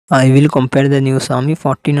I will compare the new Xiaomi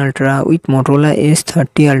 14 Ultra with Motorola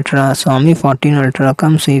S30 Ultra. Xiaomi 14 Ultra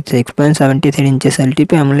comes with 6.73 inches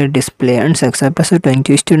LTP AMOLED display and success ratio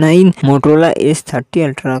 20:9. Motorola S30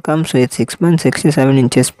 Ultra comes with 6.67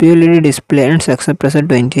 inches PLED display and success ratio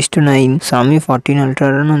 20:9. Xiaomi 14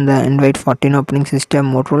 Ultra run on the Android 14 operating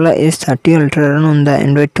system. Motorola S30 Ultra run on the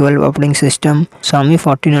Android 12 operating system. Xiaomi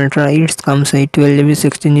 14 Ultra it comes with 12GB,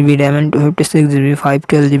 16GB RAM and 256GB,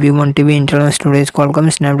 512GB, 1TB internal storage.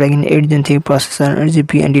 Qualcomm Snapdragon 8 Gen 3 processor,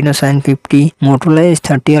 8GB Adreno 750. Motorola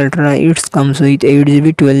S30 Ultra it comes with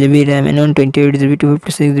 8GB, 12GB RAM and 128GB,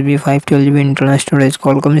 256GB, 512GB internal storage.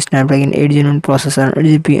 Qualcomm Snapdragon 8 Gen 1 processor,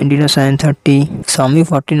 8GB Adreno 730. Xiaomi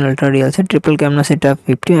 14 Ultra real set triple camera setup,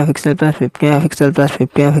 50 MP plus 50 MP plus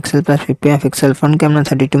 50 MP plus 50 MP, front camera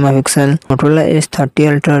 32 MP. Motorola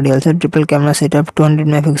S30 Ultra real set triple camera setup, 200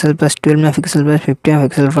 MP plus 12 MP plus 50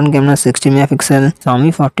 MP, front camera 60 MP.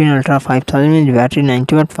 Xiaomi 14 Ultra 5000 mAh battery,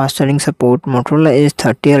 90W fast charging support. Motorola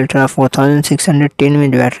S30 Ultra 4610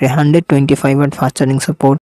 mAh battery, 125W fast charging support.